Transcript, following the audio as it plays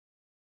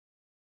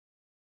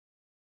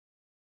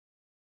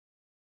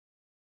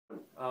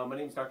My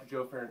name is Dr.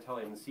 Joe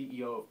Ferrantelli. I'm the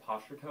CEO of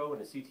PostureCo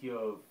and the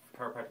CTO of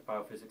Chiropractic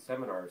Biophysics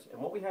Seminars.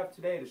 And what we have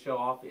today to show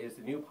off is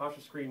the new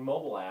PostureScreen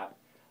Mobile app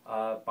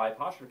by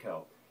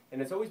PostureCo.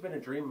 And it's always been a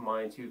dream of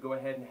mine to go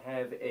ahead and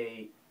have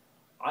a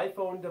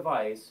iPhone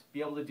device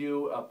be able to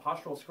do a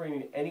postural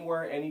screening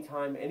anywhere,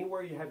 anytime,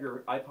 anywhere you have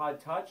your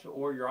iPod Touch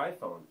or your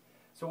iPhone.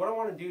 So what I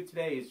want to do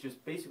today is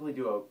just basically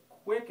do a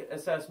quick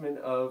assessment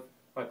of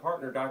my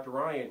partner, Dr.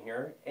 Ryan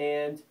here,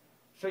 and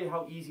show you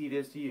how easy it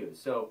is to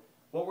use. So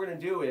what we're going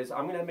to do is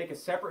I'm going to make a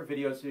separate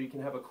video so you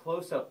can have a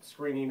close-up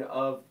screening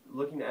of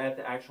looking at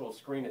the actual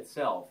screen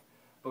itself.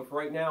 But for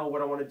right now, what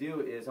I want to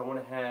do is I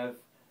want to have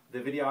the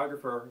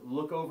videographer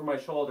look over my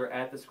shoulder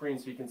at the screen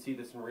so you can see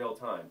this in real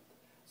time.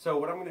 So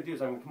what I'm going to do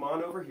is I'm going to come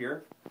on over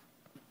here,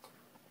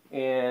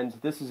 and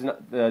this is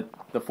the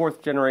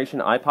fourth generation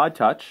iPod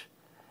Touch,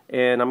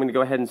 and I'm going to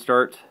go ahead and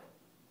start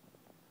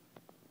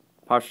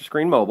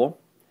PostureScreen Mobile.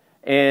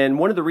 And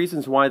one of the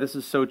reasons why this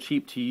is so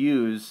cheap to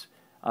use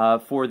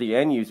for the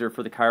end user,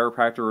 for the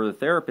chiropractor or the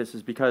therapist,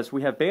 is because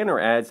we have banner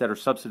ads that are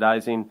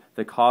subsidizing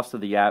the cost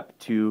of the app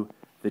to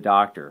the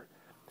doctor.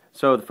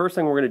 So the first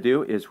thing we're going to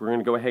do is we're going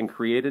to go ahead and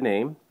create a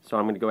name. So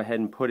I'm going to go ahead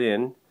and put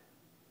in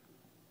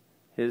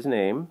his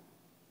name.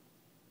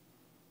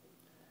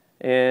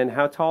 And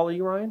how tall are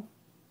you, Ryan?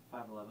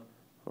 5'11".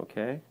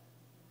 Okay.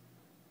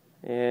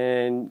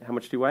 And how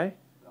much do you weigh?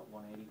 About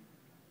 180.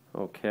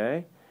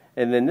 Okay.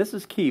 And then this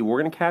is key.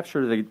 We're going to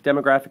capture the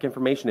demographic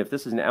information. If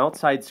this is an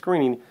outside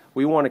screening,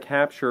 we want to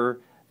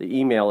capture the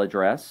email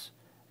address.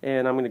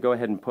 And I'm going to go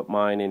ahead and put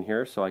mine in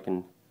here so I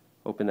can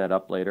open that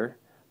up later.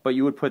 But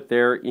you would put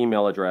their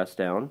email address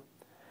down.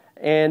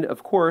 And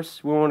of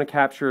course, we want to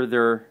capture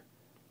their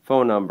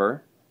phone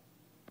number.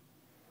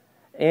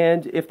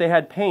 And if they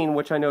had pain,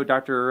 which I know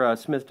Dr.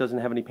 Smith doesn't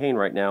have any pain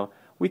right now,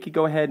 we could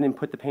go ahead and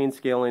put the pain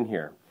scale in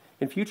here.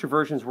 In future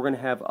versions, we're going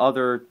to have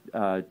other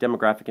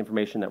demographic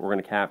information that we're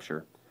going to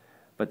capture.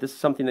 But this is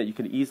something that you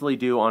can easily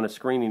do on a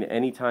screening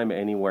anytime,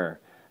 anywhere.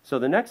 So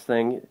the next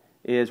thing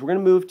is we're going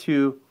to move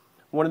to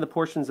one of the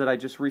portions that I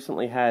just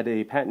recently had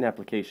a patent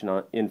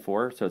application in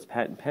for, so it's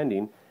patent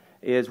pending,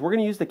 is we're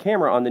going to use the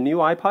camera on the new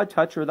iPod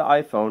Touch or the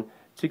iPhone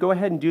to go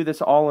ahead and do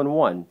this all in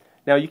one.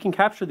 Now you can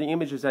capture the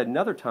images at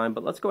another time,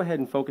 but let's go ahead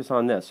and focus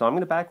on this. So I'm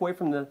going to back away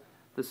from the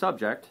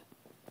subject,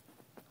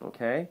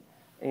 okay,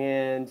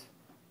 and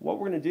what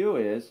we're going to do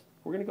is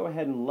we're going to go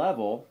ahead and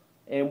level.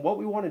 And what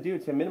we want to do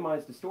to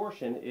minimize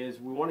distortion is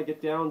we want to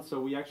get down so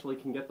we actually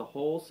can get the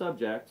whole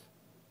subject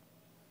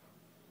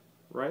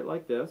right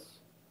like this.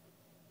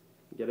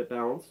 Get it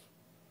balanced.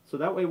 So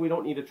that way we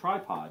don't need a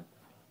tripod.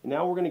 And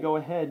now we're going to go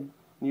ahead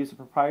and use a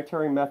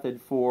proprietary method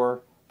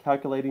for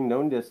calculating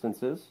known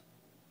distances.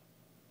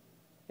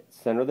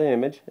 Center the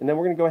image. And then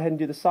we're going to go ahead and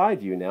do the side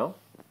view now.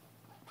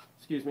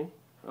 Excuse me.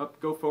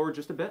 Go forward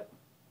just a bit.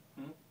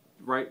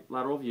 Right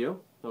lateral view.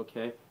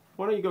 Okay.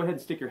 Why don't you go ahead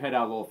and stick your head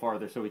out a little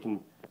farther so we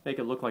can make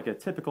it look like a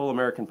typical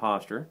American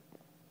posture.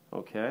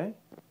 Okay.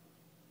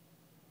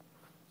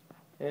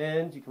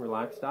 And you can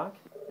relax, Doc.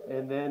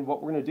 And then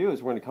what we're going to do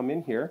is we're going to come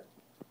in here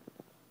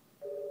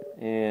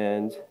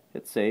and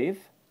hit save.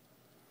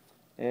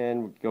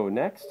 And go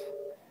next.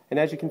 And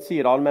as you can see,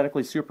 it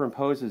automatically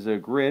superimposes a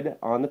grid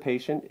on the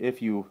patient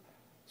if you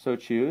so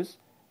choose.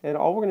 And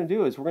all we're going to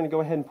do is we're going to go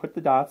ahead and put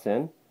the dots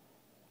in.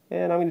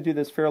 And I'm going to do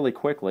this fairly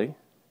quickly.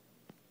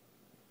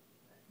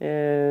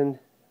 And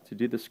to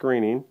do the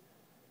screening.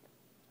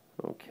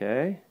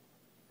 Okay.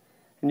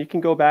 And you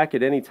can go back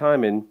at any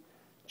time and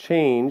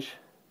change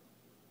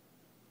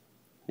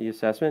the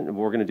assessment. And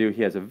what we're going to do,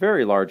 he has a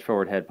very large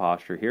forward head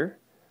posture here.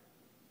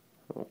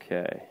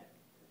 Okay.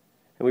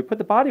 And we put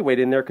the body weight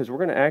in there because we're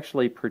going to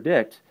actually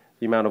predict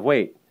the amount of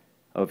weight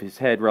of his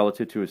head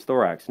relative to his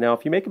thorax. Now,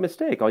 if you make a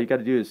mistake, all you got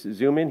to do is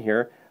zoom in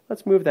here.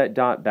 Let's move that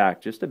dot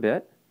back just a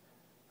bit.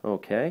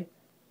 Okay.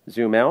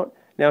 Zoom out.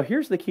 Now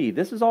here's the key.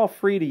 This is all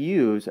free to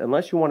use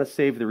unless you want to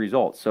save the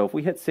results. So if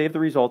we hit save the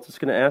results, it's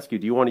going to ask you,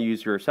 do you want to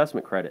use your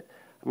assessment credit?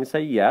 I'm going to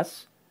say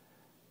yes.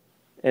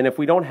 And if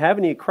we don't have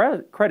any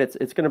credits,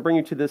 it's going to bring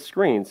you to this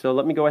screen. So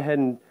let me go ahead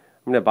and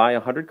I'm going to buy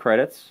 100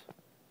 credits.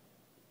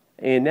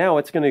 And now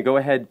it's going to go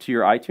ahead to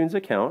your iTunes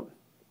account.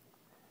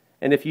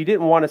 And if you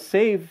didn't want to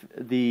save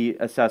the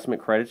assessment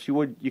credits,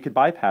 you could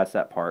bypass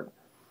that part.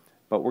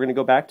 But we're going to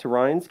go back to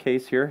Ryan's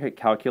case here, hit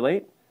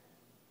calculate,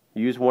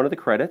 use one of the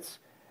credits.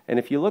 And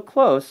if you look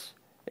close,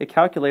 it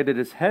calculated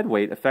his head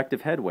weight,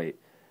 effective head weight.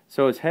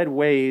 So his head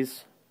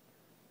weighs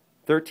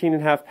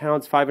 13.5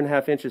 pounds,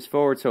 5.5 inches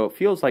forward, so it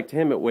feels like to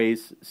him it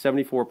weighs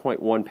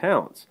 74.1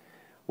 pounds.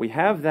 We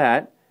have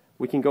that.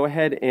 We can go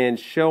ahead and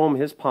show him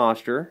his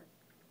posture.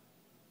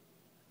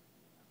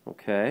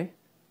 Okay.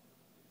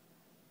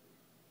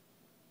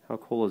 How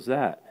cool is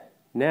that?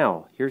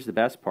 Now, here's the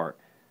best part.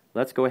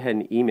 Let's go ahead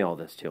and email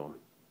this to him.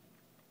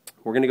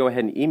 We're going to go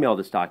ahead and email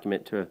this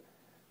document to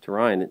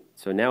Ryan.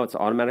 So now it's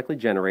automatically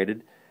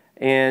generated.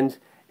 And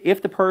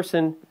if the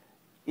person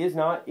is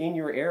not in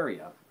your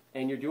area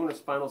and you're doing a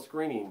spinal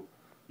screening,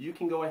 you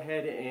can go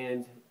ahead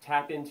and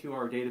tap into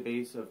our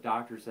database of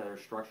doctors that are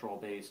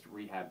structural-based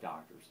rehab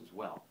doctors as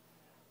well.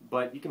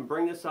 But you can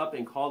bring this up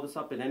and call this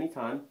up at any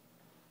time.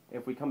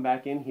 If we come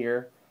back in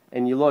here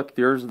and you look,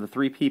 there's the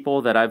 3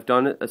 people that I've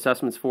done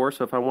assessments for.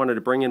 So if I wanted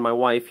to bring in my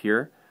wife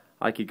here,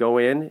 I could go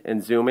in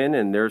and zoom in,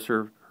 and there's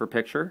her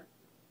picture.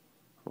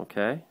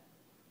 Okay.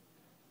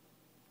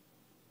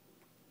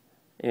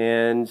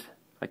 And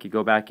I could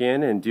go back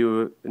in and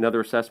do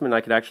another assessment.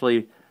 I could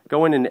actually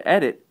go in and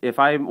edit if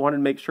I wanted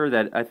to make sure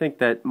that I think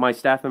that my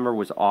staff member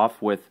was off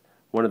with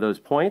one of those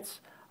points.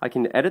 I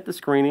can edit the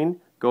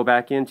screening, go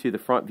back into the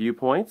front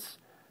viewpoints,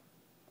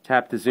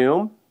 tap the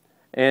zoom,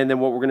 and then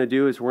what we're going to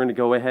do is we're going to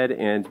go ahead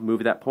and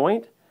move that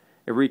point.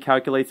 It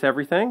recalculates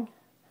everything,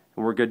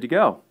 and we're good to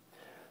go.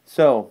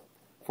 So,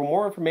 for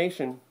more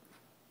information,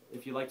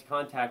 if you'd like to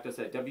contact us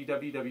at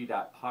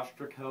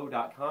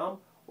www.PostureCo.com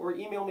or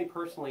email me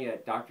personally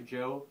at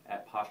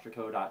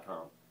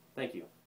drjoe@PostureCo.com. Thank you.